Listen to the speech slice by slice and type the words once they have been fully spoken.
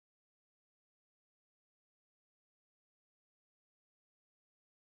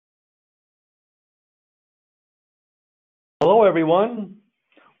Hello everyone,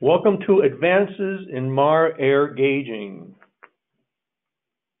 welcome to Advances in Mahr Air Gaging.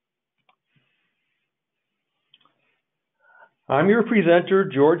 I'm your presenter,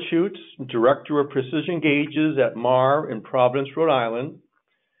 George Schuetz, Director of Precision Gages at Mahr in Providence, Rhode Island.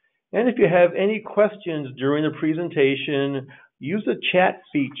 And if you have any questions during the presentation, use the chat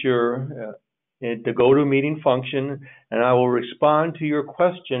feature in the GoToMeeting function, and I will respond to your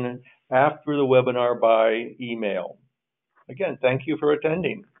question after the webinar by email. Again, thank you for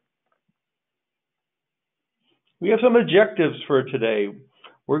attending. We have some objectives for today.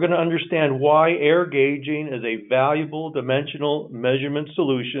 We're going to understand why air gauging is a valuable dimensional measurement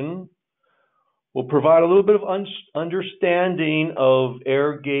solution. We'll provide a little bit of understanding of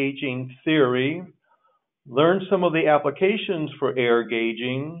air gauging theory, learn some of the applications for air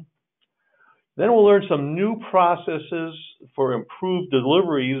gauging. Then we'll learn some new processes for improved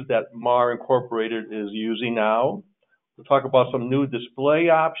deliveries that Mahr Incorporated is using now. We'll talk about some new display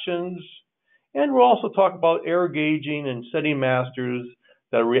options, and we'll also talk about air gauging and setting masters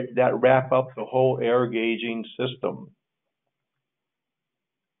that wrap up the whole air gauging system.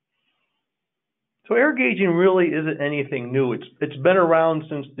 So air gauging really isn't anything new. It's been around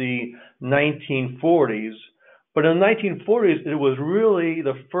since the 1940s, but in the 1940s it was really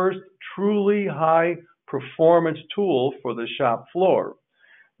the first truly high performance tool for the shop floor.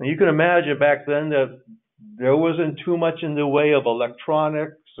 Now you can imagine back then that there wasn't too much in the way of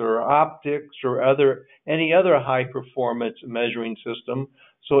electronics or optics or any other high performance measuring system.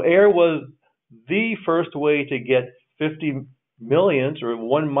 So air was the first way to get 50 millionths or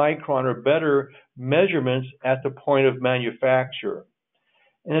 1 micron or better measurements at the point of manufacture.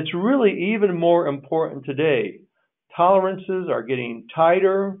 And it's really even more important today. Tolerances are getting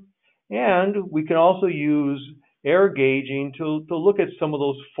tighter, and we can also use air gauging to look at some of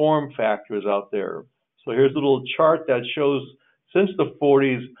those form factors out there. So here's a little chart that shows since the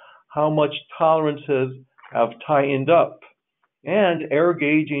 40s how much tolerances have tightened up. And air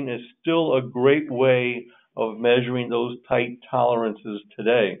gauging is still a great way of measuring those tight tolerances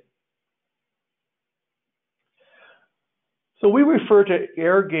today. So we refer to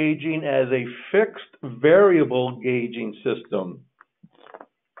air gauging as a fixed variable gauging system.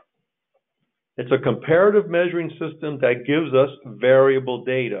 It's a comparative measuring system that gives us variable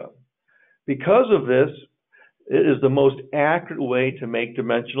data. Because of this, it is the most accurate way to make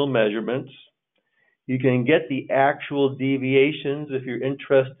dimensional measurements. You can get the actual deviations if you're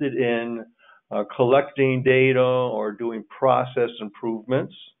interested in collecting data or doing process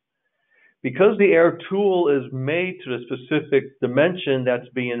improvements. Because the air tool is made to the specific dimension that's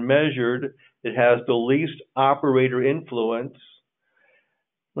being measured, it has the least operator influence.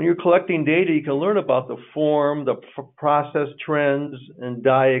 When you're collecting data, you can learn about the form, the process trends, and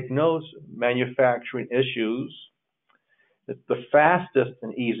diagnose manufacturing issues. It's the fastest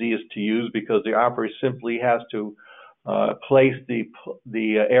and easiest to use because the operator simply has to place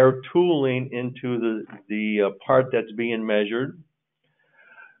the air tooling into the part that's being measured.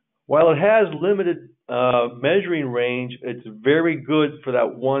 While it has limited measuring range, it's very good for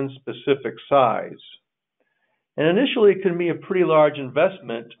that one specific size. And initially, it can be a pretty large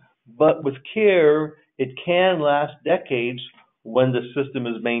investment, but with care, it can last decades when the system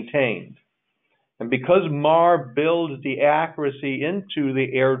is maintained. And because Mahr builds the accuracy into the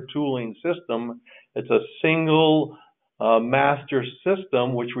air tooling system, it's a single master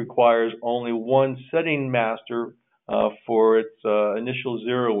system which requires only one setting master for its initial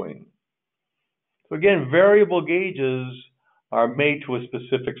zeroing. So again, variable gauges are made to a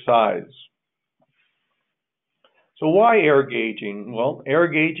specific size. So why air gauging? Well, air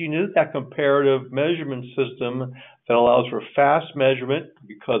gauging is that comparative measurement system that allows for fast measurement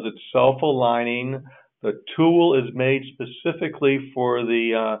because it's self-aligning. The tool is made specifically for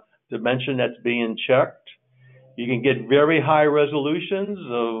the dimension that's being checked. You can get very high resolutions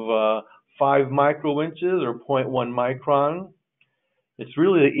of 5 microinches or 0.1 micron. It's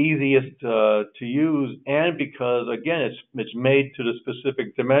really the easiest to use, and because, again, it's made to the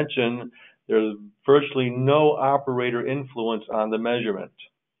specific dimension, there's virtually no operator influence on the measurement.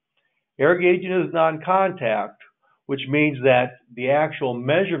 Air gauging is non-contact, which means that the actual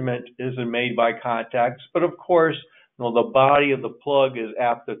measurement isn't made by contacts, but of course, the body of the plug is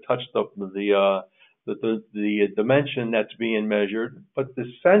apt to touch the dimension that's being measured, but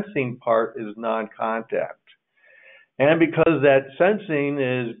the sensing part is non-contact. And because that sensing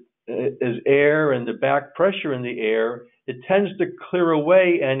is air and the back pressure in the air, it tends to clear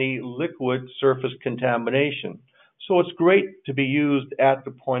away any liquid surface contamination. So it's great to be used at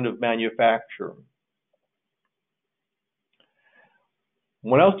the point of manufacture.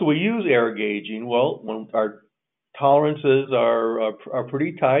 When else do we use air gauging? Well, when our tolerances are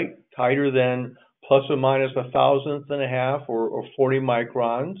pretty tight, tighter than plus or minus a thousandth and a half or 40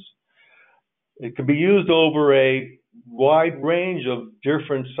 microns. It can be used over a wide range of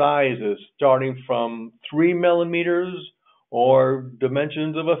different sizes, starting from 3 millimeters or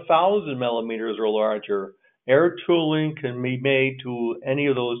dimensions of 1,000 millimeters or larger. Air tooling can be made to any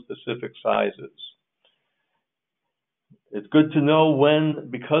of those specific sizes. It's good to know when,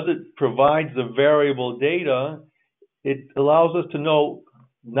 because it provides the variable data, it allows us to know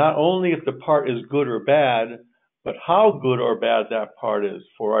not only if the part is good or bad, but how good or bad that part is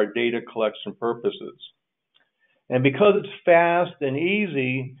for our data collection purposes. And because it's fast and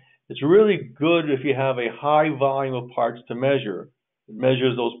easy, it's really good if you have a high volume of parts to measure. It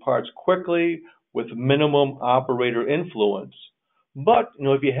measures those parts quickly with minimum operator influence. But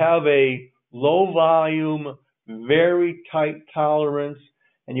if you have a low volume, very tight tolerance,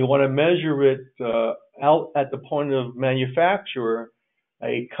 and you want to measure it out at the point of manufacture,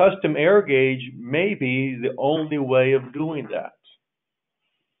 a custom air gauge may be the only way of doing that.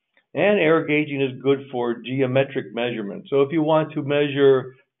 And air gauging is good for geometric measurements. So if you want to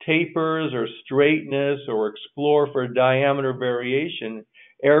measure tapers or straightness or explore for diameter variation,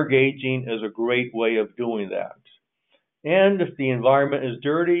 air gauging is a great way of doing that. And if the environment is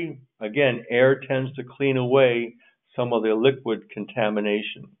dirty, again, air tends to clean away some of the liquid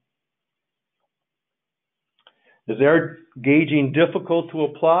contamination. Is air gauging difficult to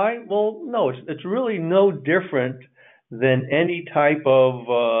apply? Well, no, it's really no different than any type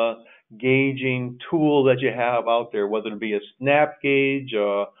of gauging tool that you have out there, whether it be a snap gauge,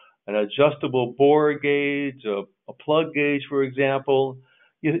 an adjustable bore gauge, a plug gauge, for example.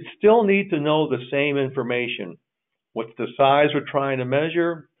 You still need to know the same information. What's the size we're trying to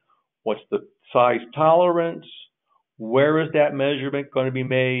measure? What's the size tolerance? Where is that measurement going to be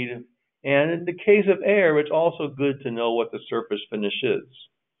made? And in the case of air, it's also good to know what the surface finish is.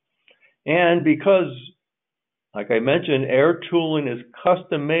 And because, like I mentioned, air tooling is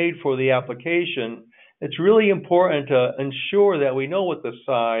custom made for the application, it's really important to ensure that we know what the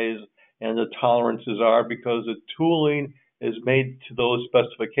size and the tolerances are, because the tooling is made to those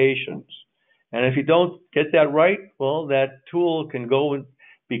specifications. And if you don't get that right, well, that tool can go and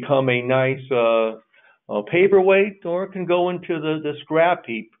become a nice paperweight, or it can go into the scrap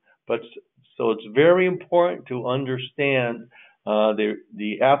heap. So it's very important to understand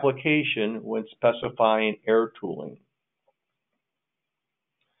the application when specifying air tooling.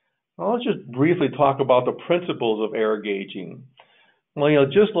 Well, let's just briefly talk about the principles of air gauging. Well,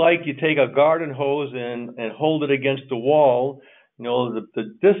 just like you take a garden hose and hold it against the wall,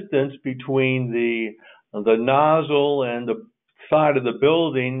 the distance between the nozzle and the side of the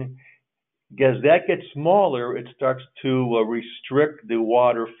building, as that gets smaller, it starts to restrict the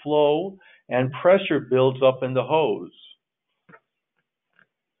water flow and pressure builds up in the hose.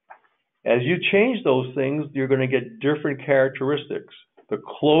 As you change those things, you're going to get different characteristics. The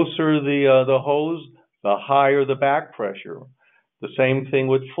closer the hose, the higher the back pressure. The same thing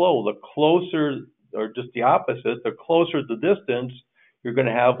with flow. The closer, or just the opposite, the closer the distance, you're going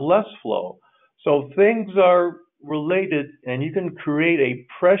to have less flow. So things are related, and you can create a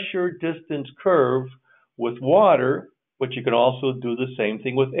pressure distance curve with water, but you can also do the same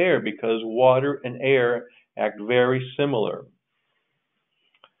thing with air, because water and air act very similar.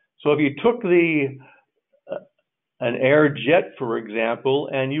 So if you took an air jet, for example,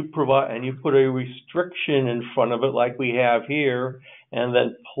 and you put a restriction in front of it like we have here, and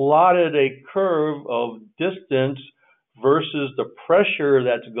then plotted a curve of distance versus the pressure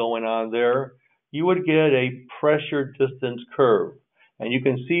that's going on there, you would get a pressure distance curve. And you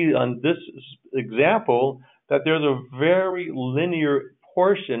can see on this example that there's a very linear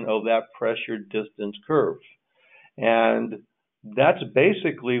portion of that pressure distance curve. And that's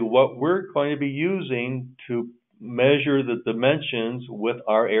basically what we're going to be using to measure the dimensions with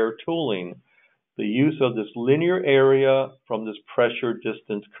our air tooling, the use of this linear area from this pressure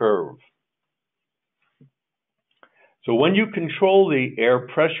distance curve. So when you control the air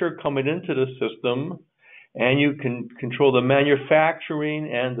pressure coming into the system, and you can control the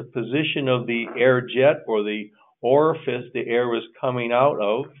manufacturing and the position of the air jet, or the orifice the air is coming out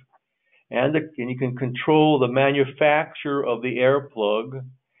of, and you can control the manufacture of the air plug,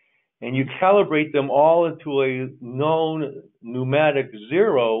 and you calibrate them all into a known pneumatic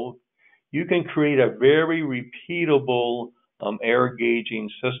zero, you can create a very repeatable air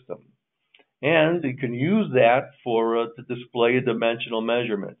gauging system. And you can use that to display dimensional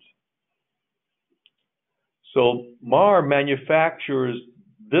measurements. So Mahr manufactures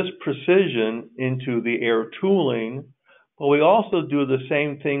this precision into the air tooling, but we also do the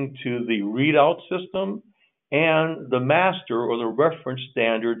same thing to the readout system and the master or the reference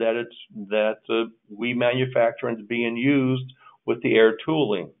standard that we manufacture and is being used with the air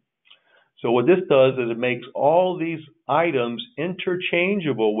tooling. So what this does is it makes all these items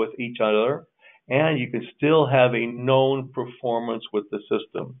interchangeable with each other, and you can still have a known performance with the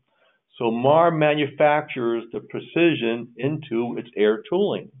system. So Mahr manufactures the precision into its air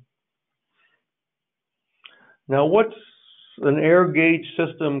tooling. Now, what's an air gauge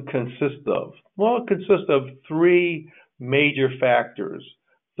system consist of? Well, it consists of three major factors: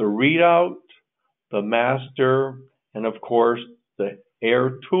 the readout, the master, and of course, the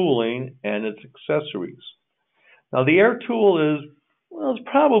air tooling and its accessories. Now, the air tool is, well, it's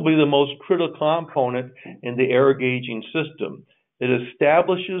probably the most critical component in the air gauging system. It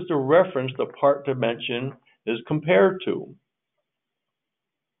establishes the reference the part dimension is compared to.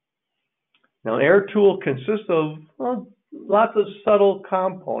 Now, an air tool consists of, well, lots of subtle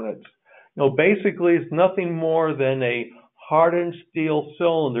components. Basically, it's nothing more than a hardened steel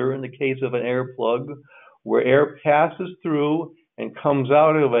cylinder in the case of an air plug, where air passes through and comes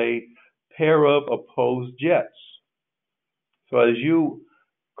out of a pair of opposed jets. So as you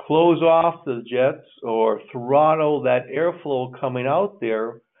close off the jets or throttle that airflow coming out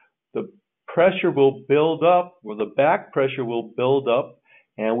there, the pressure will build up, or the back pressure will build up,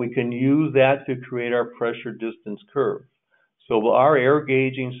 and we can use that to create our pressure distance curve. So our air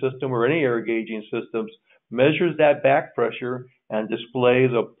gauging system, or any air gauging systems, measures that back pressure and displays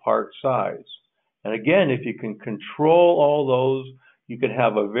a part size. And again, if you can control all those, you can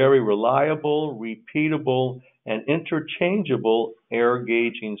have a very reliable, repeatable, and interchangeable air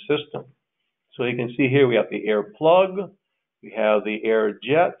gauging system. So you can see here we have the air plug, we have the air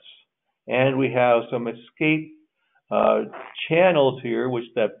jets, and we have some escape channels here, which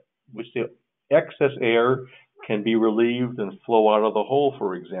the excess air can be relieved and flow out of the hole,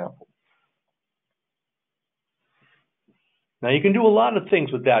 for example. Now you can do a lot of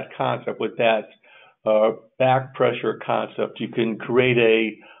things with that concept, with that back pressure concept. You can create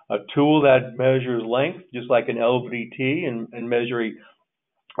a tool that measures length, just like an LVT, and measure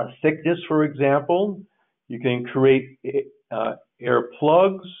a thickness, for example. You can create air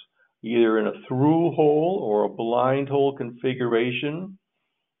plugs, either in a through hole or a blind hole configuration.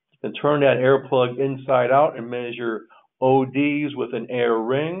 You can turn that air plug inside out and measure ODs with an air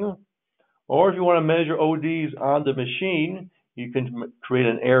ring. Or if you want to measure ODs on the machine, you can create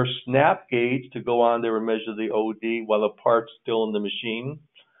an air snap gauge to go on there and measure the OD while the part's still in the machine.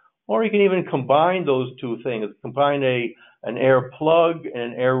 Or you can even combine those two things, combine an air plug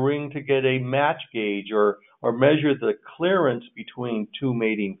and an air ring to get a match gauge, or measure the clearance between two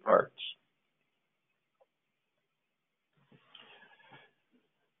mating parts.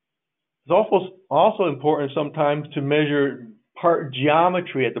 It's also important sometimes to measure part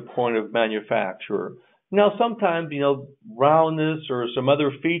geometry at the point of manufacture. Now, sometimes, roundness or some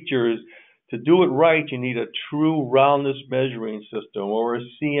other features, to do it right, you need a true roundness measuring system, or a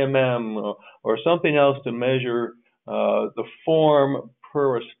CMM, or something else to measure the form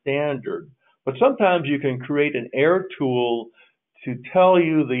per a standard. But sometimes you can create an air tool to tell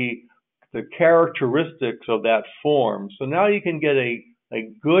you the characteristics of that form. So now you can get a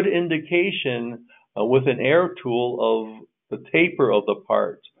good indication with an air tool of the taper of the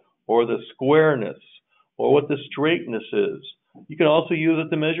part, or the squareness, or what the straightness is. You can also use it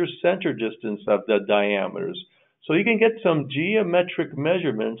to measure center distance of the diameters. So you can get some geometric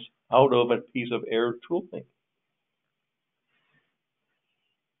measurements out of a piece of air tooling.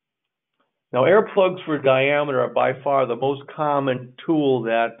 Now, air plugs for diameter are by far the most common tool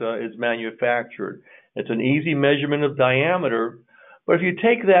that is manufactured. It's an easy measurement of diameter, but if you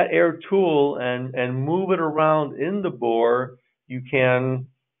take that air tool and move it around in the bore, you can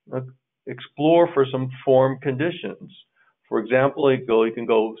explore for some form conditions. For example, you can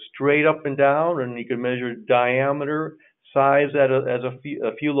go straight up and down, and you can measure diameter, size at a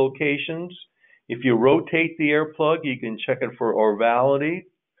few locations. If you rotate the air plug, you can check it for orvality,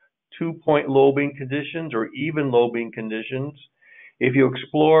 2-point lobing conditions, or even lobing conditions. If you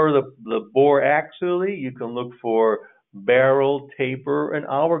explore the bore axially, you can look for barrel, taper, and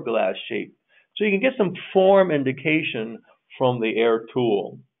hourglass shape. So you can get some form indication from the air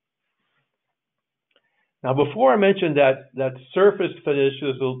tool. Now, before I mentioned that surface finish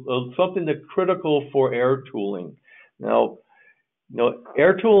is something that's critical for air tooling. Now,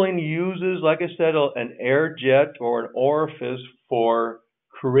 air tooling uses, like I said, an air jet or an orifice for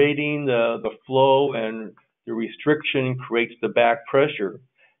creating the flow, and the restriction creates the back pressure.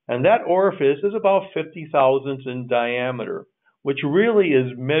 And that orifice is about 50 thousandths in diameter, which really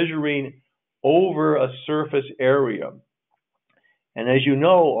is measuring over a surface area. And as you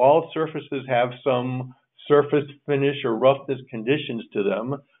know, all surfaces have some surface finish or roughness conditions to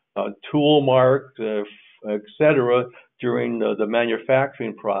them, tool marks, etc., during the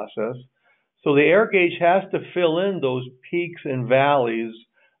manufacturing process. So the air gauge has to fill in those peaks and valleys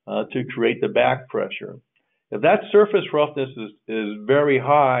to create the back pressure. If that surface roughness is very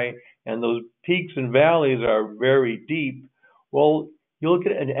high and those peaks and valleys are very deep, well, you look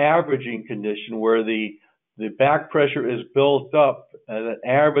at an averaging condition where the back pressure is built up at an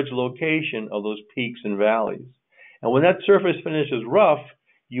average location of those peaks and valleys. And when that surface finish is rough,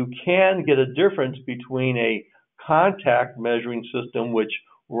 you can get a difference between a contact measuring system, which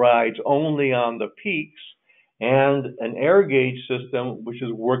rides only on the peaks, and an air gauge system, which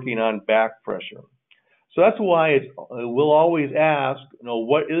is working on back pressure. So that's why we'll always ask,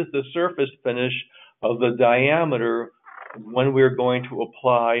 what is the surface finish of the diameter when we're going to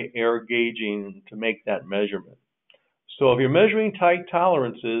apply air gauging to make that measurement. So if you're measuring tight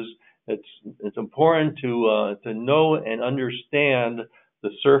tolerances, it's important to know and understand the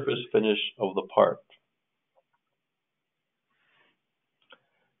surface finish of the part.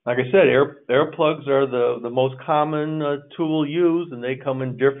 Like I said, air plugs are the most common tool used, and they come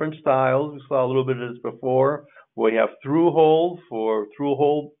in different styles. We saw a little bit of this before. We have through holes for through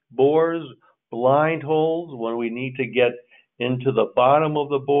hole bores, blind holes when we need to get into the bottom of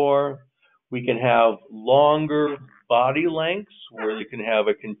the bore. We can have longer body lengths where you can have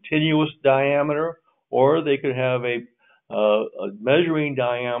a continuous diameter, or they could have a measuring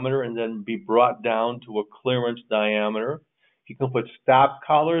diameter and then be brought down to a clearance diameter. You can put stop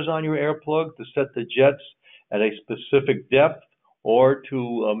collars on your air plug to set the jets at a specific depth or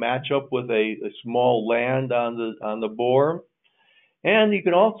to match up with a small land on the bore. And you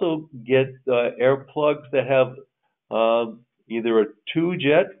can also get air plugs that have either a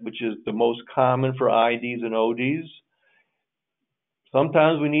 2-jet, which is the most common for IDs and ODs.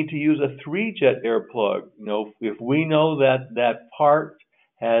 Sometimes we need to use a 3-jet air plug. If we know that part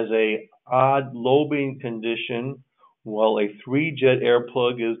has a odd lobing condition, well, a 3-jet air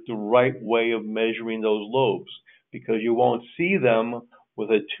plug is the right way of measuring those lobes because you won't see them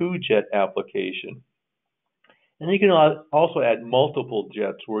with a 2-jet application. And you can also add multiple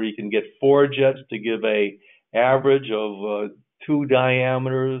jets where you can get 4 jets to give a average of 2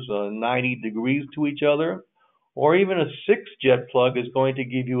 diameters 90 degrees to each other, or even a 6-jet plug is going to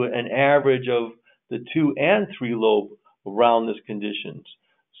give you an average of the 2 and 3 lobe roundness conditions.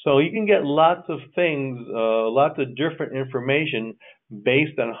 So you can get lots of things, lots of different information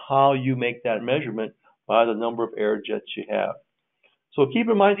based on how you make that measurement by the number of air jets you have. So keep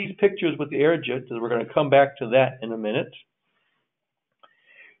in mind these pictures with the air jets, as we're going to come back to that in a minute.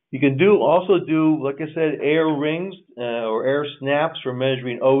 You can also do, like I said, air rings or air snaps for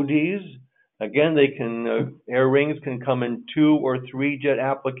measuring ODs. Again, air rings can come in 2 or 3-jet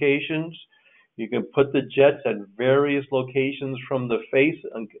applications. You can put the jets at various locations from the face.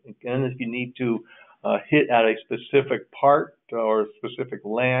 Again, if you need to hit at a specific part or a specific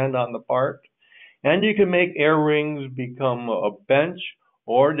land on the part. And you can make air rings become a bench,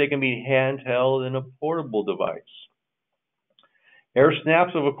 or they can be handheld in a portable device. Air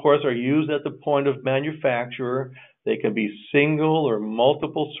snaps, of course, are used at the point of manufacture. They can be single or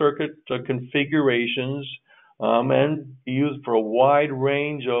multiple circuit configurations and be used for a wide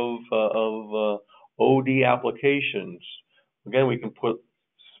range of OD applications. Again, we can put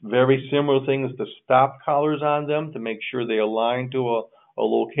very similar things to stop collars on them to make sure they align to a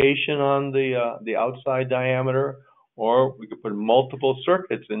location on the outside diameter, or we could put multiple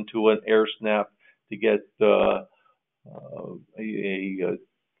circuits into an air snap to get a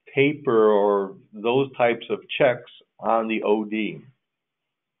taper or those types of checks on the OD.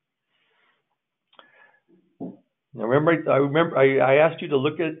 Now I asked you to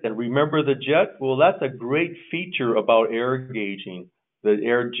look at and remember the jet. Well, that's a great feature about air gauging. The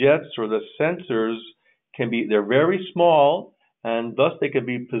air jets or the sensors they're very small, and thus they can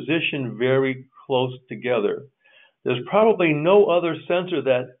be positioned very close together. There's probably no other sensor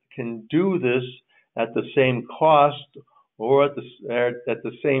that can do this at the same cost or at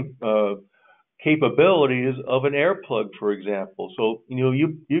the same capabilities of an air plug, for example. So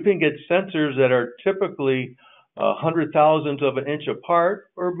you can get sensors that are typically 100,000ths of an inch apart,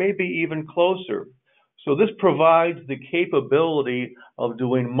 or maybe even closer. So this provides the capability of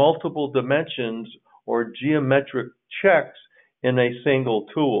doing multiple dimensions or geometric checks in a single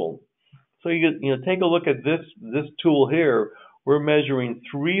tool. So you take a look at this tool here. We're measuring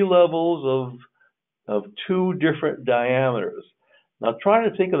 3 levels of 2 different diameters. Now try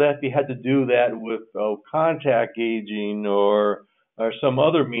to think of that if you had to do that with contact gauging or some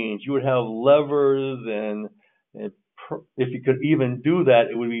other means. You would have levers, and if you could even do that,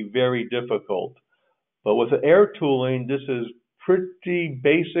 it would be very difficult. But with the air tooling, this is pretty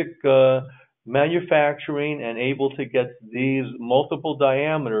basic manufacturing and able to get these multiple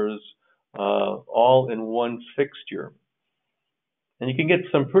diameters all in one fixture. And you can get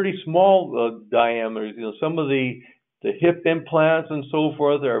some pretty small diameters. You know, some of the hip implants and so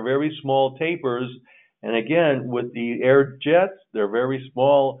forth are very small tapers. And again, with the air jets, they're very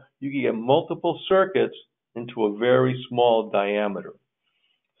small. You can get multiple circuits into a very small diameter.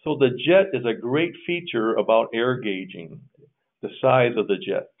 So the jet is a great feature about air gauging, the size of the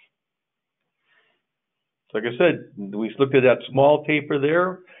jet. So like I said, we looked at that small taper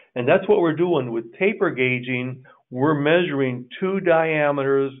there, and that's what we're doing with taper gauging. We're measuring two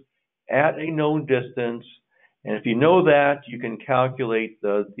diameters at a known distance, and if you know that, you can calculate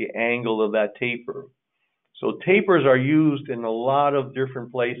the angle of that taper. So tapers are used in a lot of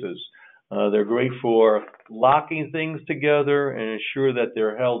different places. They're great for locking things together and ensure that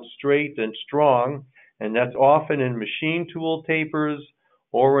they're held straight and strong, and that's often in machine tool tapers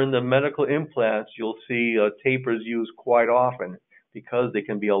or in the medical implants. You'll see tapers used quite often because they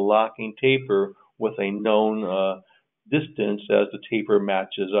can be a locking taper with a known distance as the taper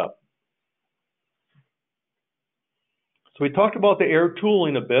matches up. So we talked about the air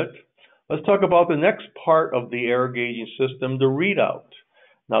tooling a bit. Let's talk about the next part of the air gauging system, the readout.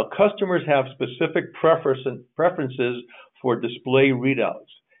 Now, customers have specific preferences for display readouts,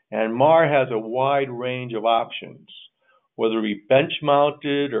 and Mahr has a wide range of options. Whether it be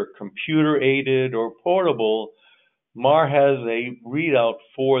bench-mounted or computer-aided or portable, Mahr has a readout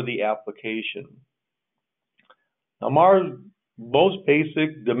for the application. Now, Mahr's most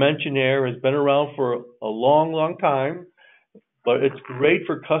basic Dimensionaire has been around for a long, long time, but it's great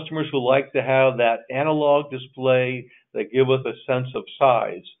for customers who like to have that analog display that give us a sense of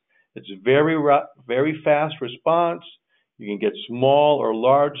size. It's very fast response. You can get small or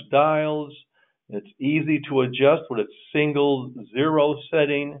large dials. It's easy to adjust with its single zero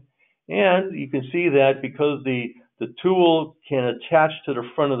setting. And you can see that because the tool can attach to the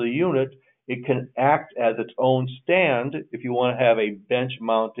front of the unit, it can act as its own stand if you want to have a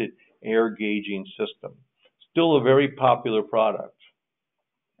bench-mounted air gauging system. Still a very popular product.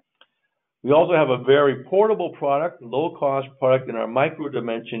 We also have a very portable product, low-cost product in our Micro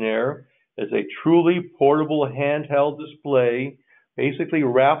Dimensionaire. It's a truly portable handheld display, basically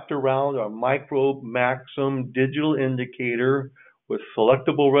wrapped around our Micro Maxim digital indicator with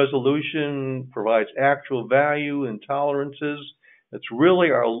selectable resolution, provides actual value and tolerances. It's really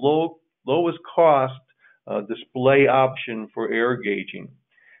our lowest cost display option for air gauging.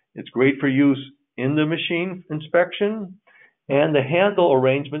 It's great for use in the machine inspection, and the handle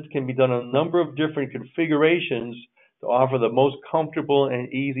arrangements can be done in a number of different configurations to offer the most comfortable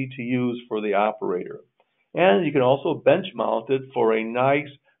and easy to use for the operator. And you can also bench mount it for a nice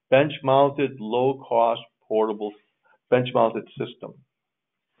bench mounted, low cost, portable bench mounted system.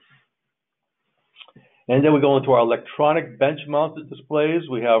 And then we go into our electronic bench mounted displays.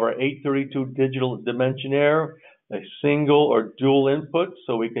 We have our 832 digital Dimensionaire, a single or dual input,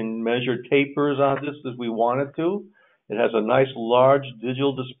 so we can measure tapers on this as we wanted to. It has a nice large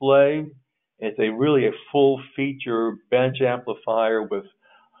digital display. It's really a full feature bench amplifier with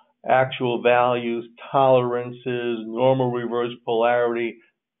actual values, tolerances, normal reverse polarity,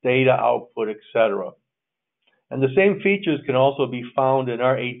 data output, etc. And the same features can also be found in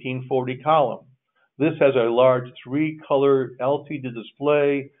our 1840 column. This has a large 3-color LCD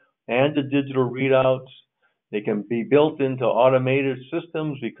display and the digital readouts. They can be built into automated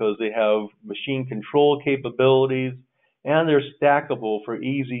systems because they have machine control capabilities, and they're stackable for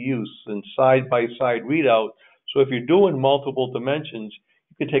easy use and side-by-side readout. So if you're doing multiple dimensions,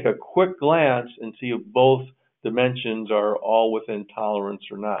 you can take a quick glance and see if both dimensions are all within tolerance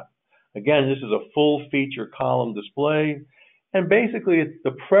or not. Again, this is a full feature column display, and basically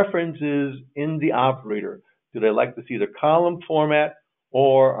the preference is in the operator. Do they like to see the column format,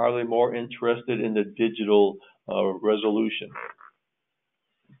 or are they more interested in the digital resolution?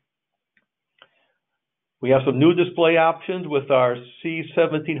 We have some new display options with our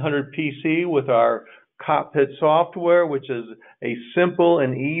C1700 PC with our cockpit software, which is a simple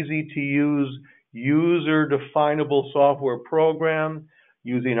and easy to use user-definable software program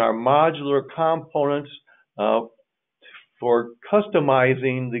using our modular components for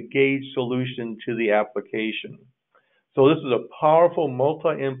customizing the gauge solution to the application. So this is a powerful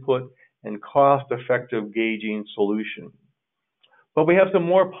multi-input and cost-effective gauging solution. But we have some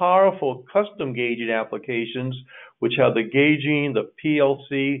more powerful custom gauging applications, which have the gauging, the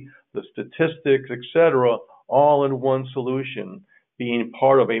PLC, the statistics, etc., all in one solution, being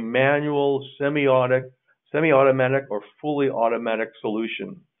part of a manual, semi-automatic, or fully automatic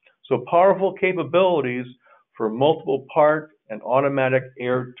solution. So powerful capabilities for multiple part and automatic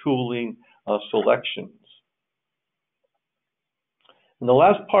air tooling selections. And the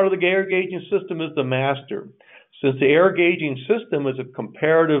last part of the air gauging system is the master. Since the air gauging system is a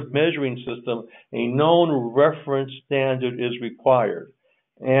comparative measuring system, a known reference standard is required.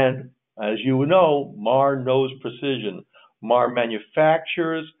 And as you know, Mahr knows precision. Mahr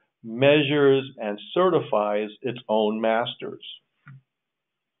manufactures, measures, and certifies its own masters.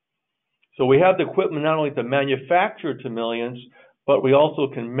 So we have the equipment not only to manufacture to millions, but we also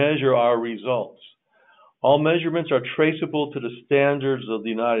can measure our results. All measurements are traceable to the standards of the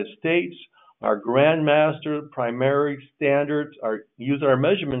United States. Our Grandmaster primary standards used at our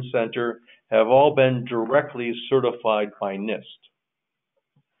measurement center have all been directly certified by NIST.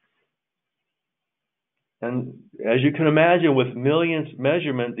 And as you can imagine, with millions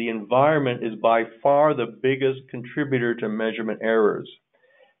measurement, the environment is by far the biggest contributor to measurement errors.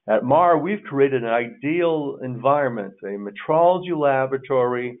 At Mahr, we've created an ideal environment, a metrology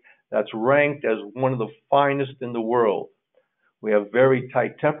laboratory that's ranked as one of the finest in the world. We have very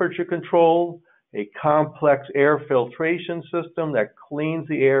tight temperature control, a complex air filtration system that cleans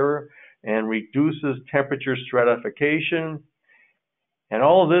the air and reduces temperature stratification. And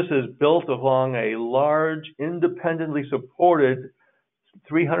all of this is built along a large, independently supported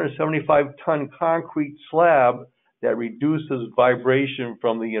 375-ton concrete slab that reduces vibration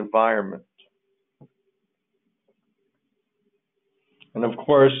from the environment. And of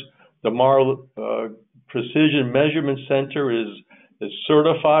course, the Mahr Precision Measurement Center is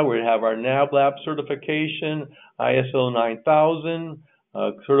certified. We have our NABLab certification, ISO 9000,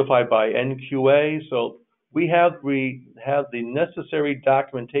 certified by NQA. So we have the necessary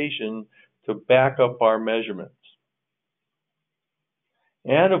documentation to back up our measurements.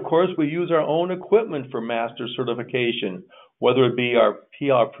 And of course, we use our own equipment for master certification, whether it be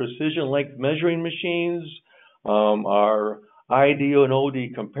our precision length measuring machines, our IDO and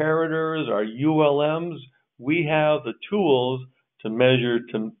OD comparators, our ULMs. We have the tools to measure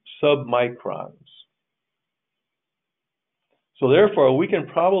to sub-microns. So therefore, we can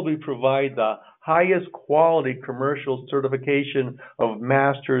probably provide the highest quality commercial certification of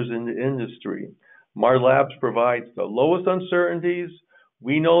masters in the industry. Mahr Labs provides the lowest uncertainties.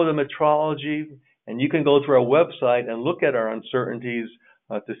 We know the metrology, and you can go to our website and look at our uncertainties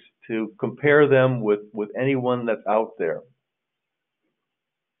to compare them with anyone that's out there.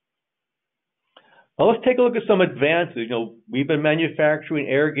 Now let's take a look at some advances. You know, we've been manufacturing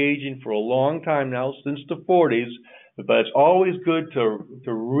air gauging for a long time now, since the 40s, but it's always good to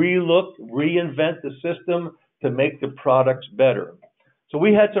reinvent the system to make the products better. So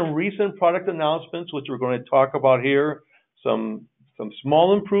we had some recent product announcements, which we're going to talk about here. Some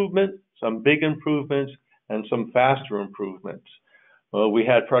small improvements, some big improvements, and some faster improvements. We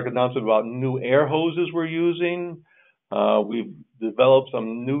had product announcements about new air hoses we're using. We've developed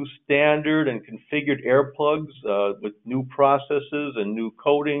some new standard and configured air plugs with new processes and new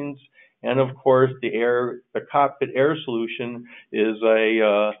coatings. And of course, the cockpit air solution is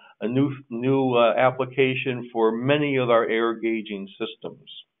a new application for many of our air gauging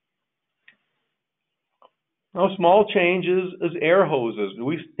systems. Now, small changes is air hoses.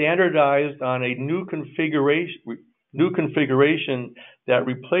 We standardized on a new configuration that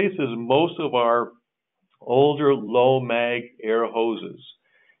replaces most of our older low mag air hoses.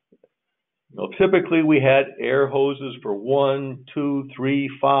 You know, typically we had air hoses for 1, 2, 3,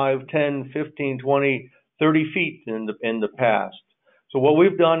 5, 10, 15, 20, 30 feet in the past. So what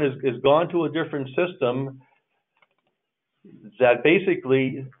we've done is gone to a different system that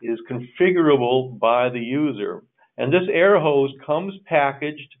basically is configurable by the user. And this air hose comes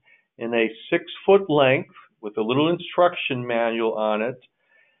packaged in a 6-foot length with a little instruction manual on it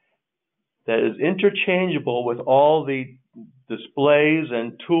that is interchangeable with all the displays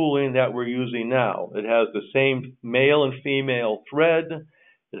and tooling that we're using now. It has the same male and female thread.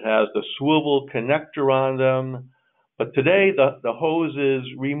 It has the swivel connector on them. But today, the hose is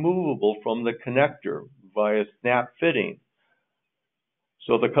removable from the connector via snap fitting.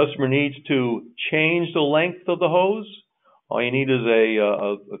 So if the customer needs to change the length of the hose, all you need is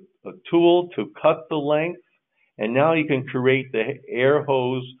a tool to cut the length, and now you can create the air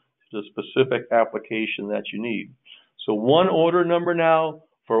hose to the specific application that you need. So one order number now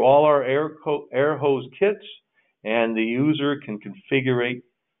for all our air hose kits, and the user can configure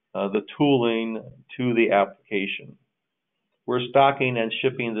the tooling to the application. We're stocking and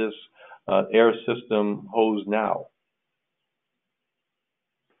shipping this air system hose now.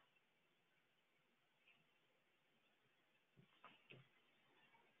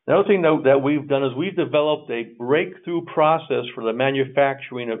 Another thing that we've done is we've developed a breakthrough process for the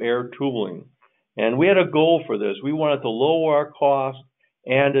manufacturing of air tooling. And we had a goal for this. We wanted to lower our costs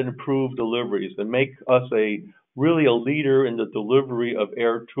and improve deliveries and make us really a leader in the delivery of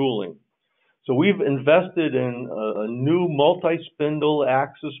air tooling. So we've invested in a new multi-spindle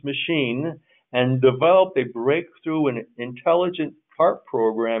axis machine and developed a breakthrough in intelligent part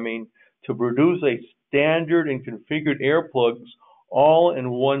programming to produce a standard and configured air plugs all in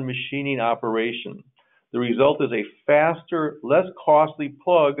one machining operation. The result is a faster, less costly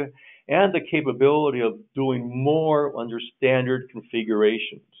plug and the capability of doing more under standard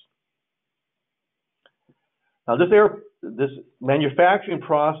configurations. Now, this manufacturing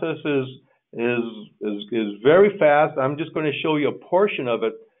process is very fast. I'm just going to show you a portion of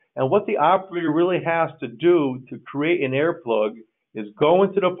it. And what the operator really has to do to create an air plug is go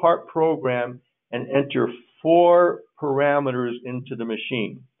into the part program and enter 4 parameters into the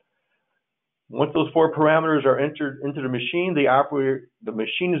machine. Once those 4 parameters are entered into the machine, the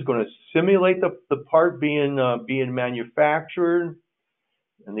machine is going to simulate the part being manufactured,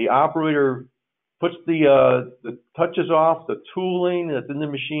 and the operator puts the touches off the tooling that's in the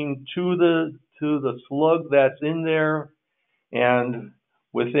machine to the slug that's in there, and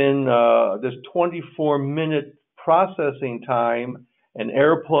within this 24-minute processing time, an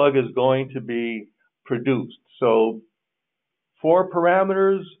air plug is going to be produced. So 4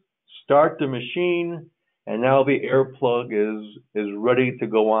 parameters, start the machine, and now the air plug is ready to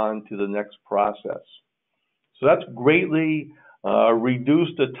go on to the next process. So that's greatly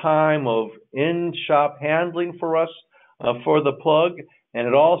reduced the time of in-shop handling for us for the plug, and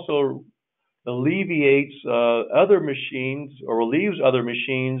it also alleviates other machines or relieves other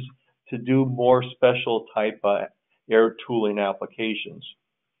machines to do more special type air tooling applications.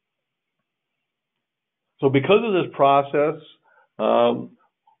 So because of this process,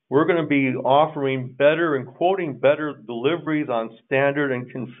 we're going to be offering better and quoting better deliveries on standard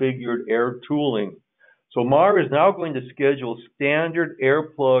and configured air tooling. So Mahr is now going to schedule standard air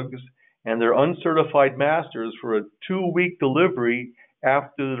plugs and their uncertified masters for a 2-week delivery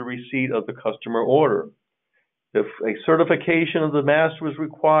after the receipt of the customer order. If a certification of the master is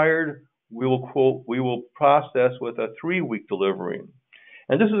required, we will process with a 3-week delivery.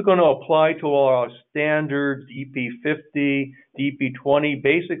 And this is going to apply to all our standard DP50, DP20,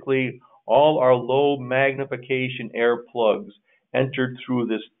 basically all our low magnification air plugs entered through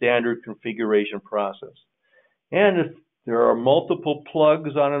this standard configuration process. And if there are multiple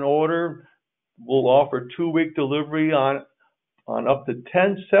plugs on an order, we'll offer 2-week delivery on up to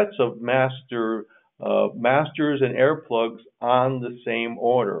 10 sets of masters and air plugs on the same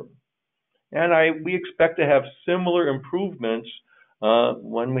order. And we expect to have similar improvements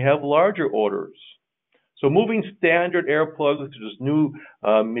when we have larger orders. So moving standard air plugs to this new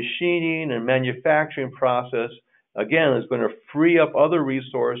machining and manufacturing process, again, is going to free up other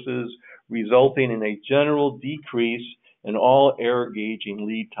resources, resulting in a general decrease in all air gauging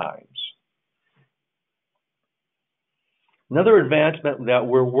lead times. Another advancement that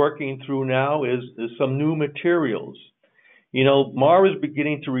we're working through now is some new materials. You know, Mahr is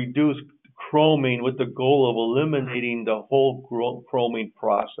beginning to reduce chroming with the goal of eliminating the whole chroming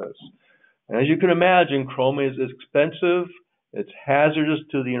process. And as you can imagine, chroming is expensive, it's hazardous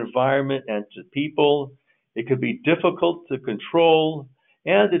to the environment and to people, it could be difficult to control,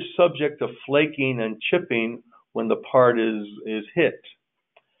 and it's subject to flaking and chipping when the part is hit.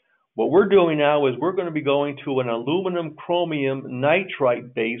 What we're doing now is we're going to be going to an aluminum chromium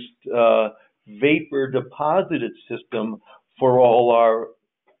nitride-based vapor deposited system for all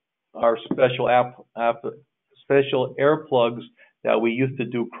our special air plugs that we used to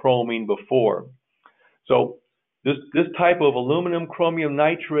do chroming before. So this type of aluminum chromium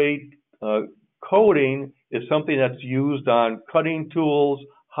nitride coating is something that's used on cutting tools,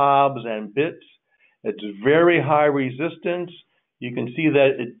 hobs, and bits. It's very high resistance. You can see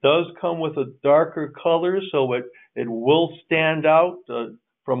that it does come with a darker color, so it will stand out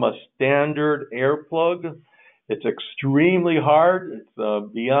from a standard air plug. It's extremely hard. It's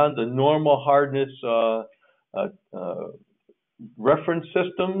beyond the normal hardness reference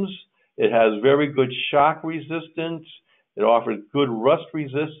systems. It has very good shock resistance. It offers good rust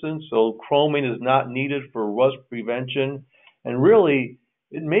resistance, so chroming is not needed for rust prevention. And really,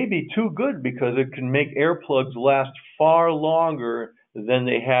 it may be too good because it can make air plugs last far longer than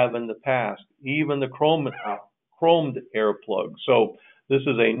they have in the past, even the chromed air plug. So this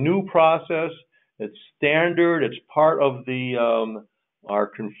is a new process. It's standard. It's part of our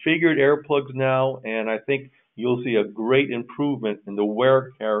configured air plugs now, and I think you'll see a great improvement in the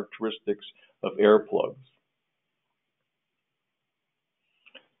wear characteristics of air plugs.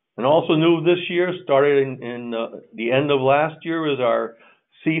 And also new this year, started in the end of last year, is our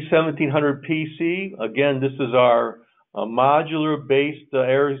C1700 PC. Again, this is our modular-based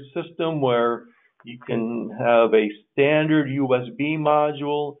air system where you can have a standard USB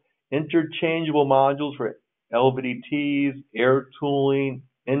module, interchangeable modules for LVDTs, air tooling,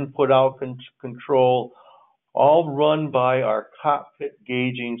 input-out control, all run by our cockpit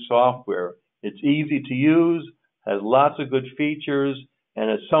gaging software. It's easy to use, has lots of good features, and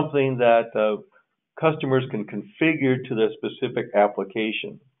it's something that customers can configure to their specific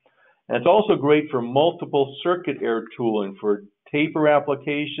application. And it's also great for multiple circuit air tooling for taper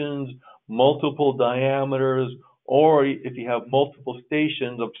applications, multiple diameters, or if you have multiple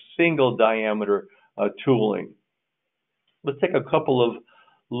stations of single diameter tooling. Let's take a couple of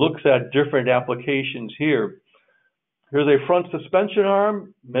looks at different applications here. Here's a front suspension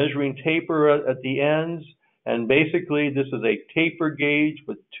arm measuring taper at the ends, and basically this is a taper gauge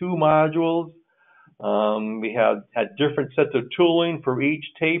with two modules. We had different sets of tooling for each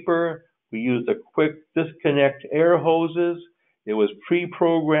taper. We used a quick disconnect air hoses. It was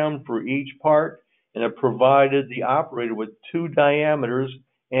pre-programmed for each part, and it provided the operator with two diameters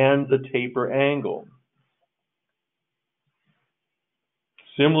and the taper angle.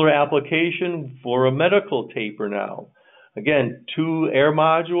 Similar application for a medical taper now. Again, two air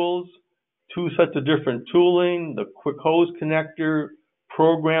modules, two sets of different tooling, the quick hose connector,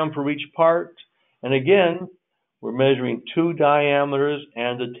 program for each part. And again, we're measuring two diameters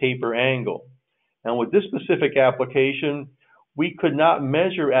and the taper angle. And with this specific application, we could not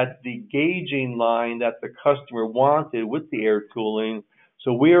measure at the gauging line that the customer wanted with the air tooling.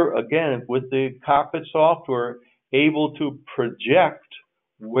 So we're, again, with the cockpit software, able to project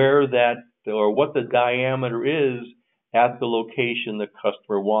where that or what the diameter is at the location the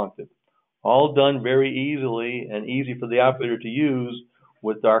customer wanted. All done very easily and easy for the operator to use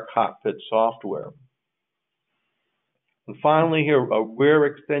with our cockpit software. And finally here, a rear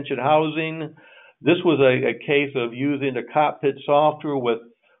extension housing. This was a case of using the cockpit software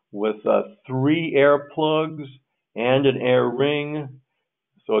with 3 air plugs and an air ring.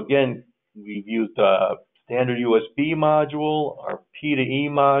 So again, we've used a standard USB module, our P2E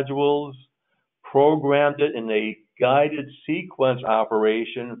modules, programmed it in a guided sequence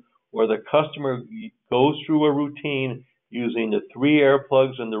operation where the customer goes through a routine using the 3 air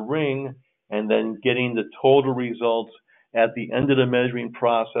plugs and the ring, and then getting the total results at the end of the measuring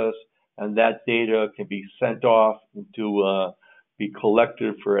process, and that data can be sent off to be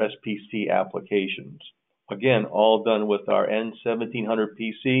collected for SPC applications. Again, all done with our N1700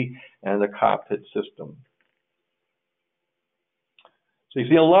 PC and the cockpit system. So you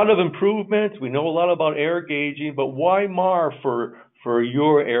see a lot of improvements. We know a lot about air gauging, but why Mahr for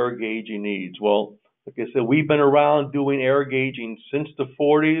your air gauging needs? Well, like I said, we've been around doing air gauging since the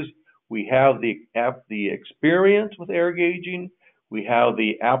 40s. We have the experience with air gauging. We have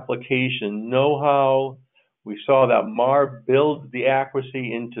the application know-how. We saw that Mahr builds the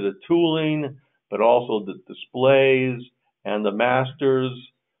accuracy into the tooling, but also the displays and the masters.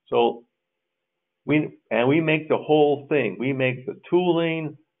 So we make the whole thing. We make the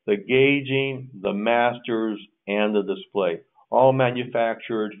tooling, the gauging, the masters, and the display, all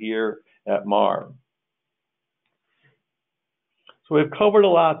manufactured here at Mahr. So we've covered a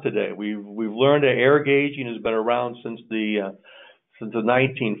lot today. We've learned that air gauging has been around since the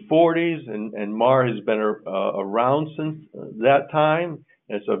 1940s, and Mahr has been around since that time.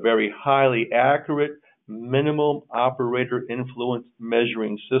 It's a very highly accurate, minimum operator influence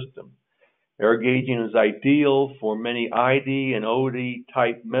measuring system. Air gauging is ideal for many ID and OD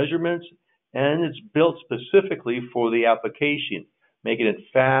type measurements, and it's built specifically for the application, making it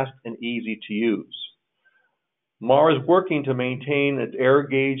fast and easy to use. Mahr is working to maintain its air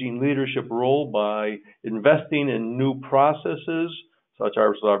gauging leadership role by investing in new processes, such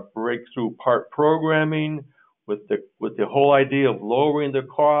as our breakthrough part programming, with the whole idea of lowering the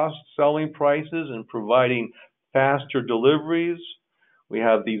cost, selling prices, and providing faster deliveries. We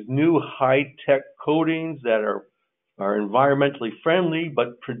have these new high-tech coatings that are environmentally friendly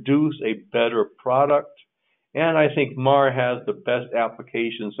but produce a better product. And I think Mahr has the best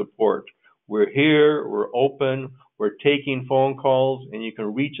application support. We're here, we're open, we're taking phone calls, and you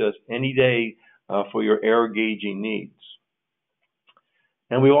can reach us any day for your air gauging needs.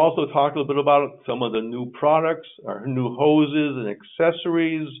 And we also talked a little bit about some of the new products, our new hoses and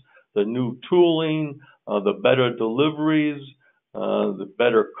accessories, the new tooling, the better deliveries, the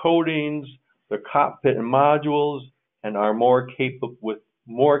better coatings, the cockpit and modules, and our with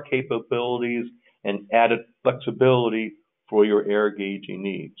more capabilities and added flexibility for your air gauging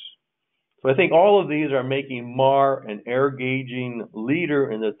needs. So I think all of these are making Mahr an air gauging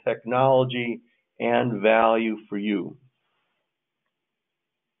leader in the technology and value for you.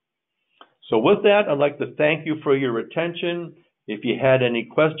 So with that, I'd like to thank you for your attention. If you had any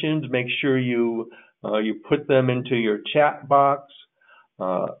questions, make sure you put them into your chat box.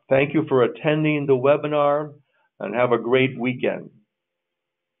 Thank you for attending the webinar, and have a great weekend.